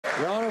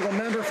The honourable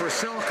member for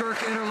Selkirk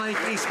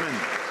Interlake Eastman.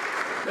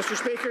 Mr.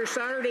 Speaker,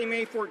 Saturday,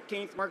 May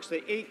 14th marks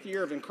the 8th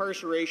year of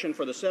incarceration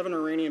for the 7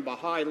 Iranian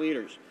Baha'i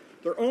leaders.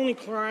 Their only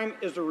crime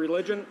is their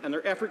religion and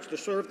their efforts to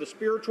serve the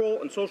spiritual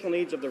and social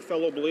needs of their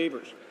fellow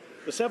believers.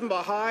 The 7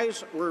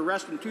 Baha'is were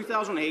arrested in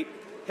 2008,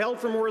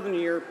 held for more than a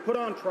year, put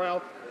on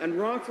trial, and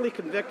wrongfully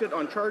convicted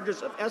on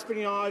charges of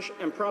espionage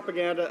and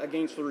propaganda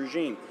against the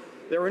regime.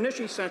 They were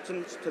initially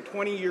sentenced to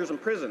 20 years in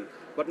prison,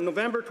 but in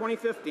November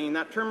 2015,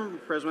 that term of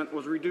imprisonment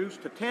was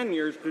reduced to 10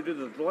 years due to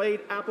the delayed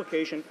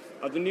application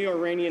of the new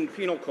Iranian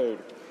penal code.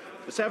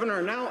 The 7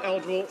 are now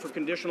eligible for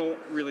conditional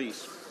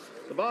release.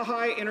 The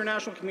Baha'i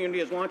international community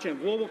is launching a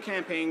global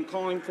campaign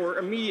calling for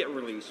immediate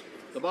release.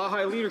 The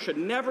Baha'i leaders should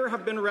never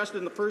have been arrested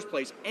in the first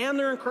place, and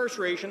their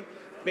incarceration,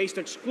 based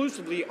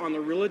exclusively on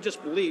their religious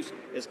beliefs,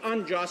 is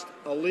unjust,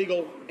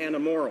 illegal, and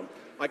immoral.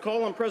 I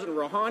call on President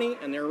Rouhani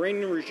and the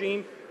Iranian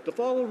regime to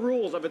follow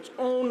rules of its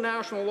own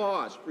national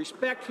laws,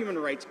 respect human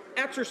rights,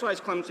 exercise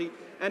clemency,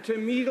 and to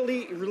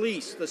immediately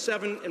release the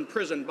 7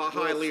 imprisoned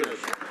Baha'i leaders.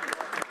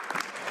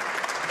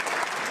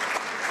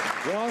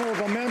 The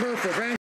honourable member for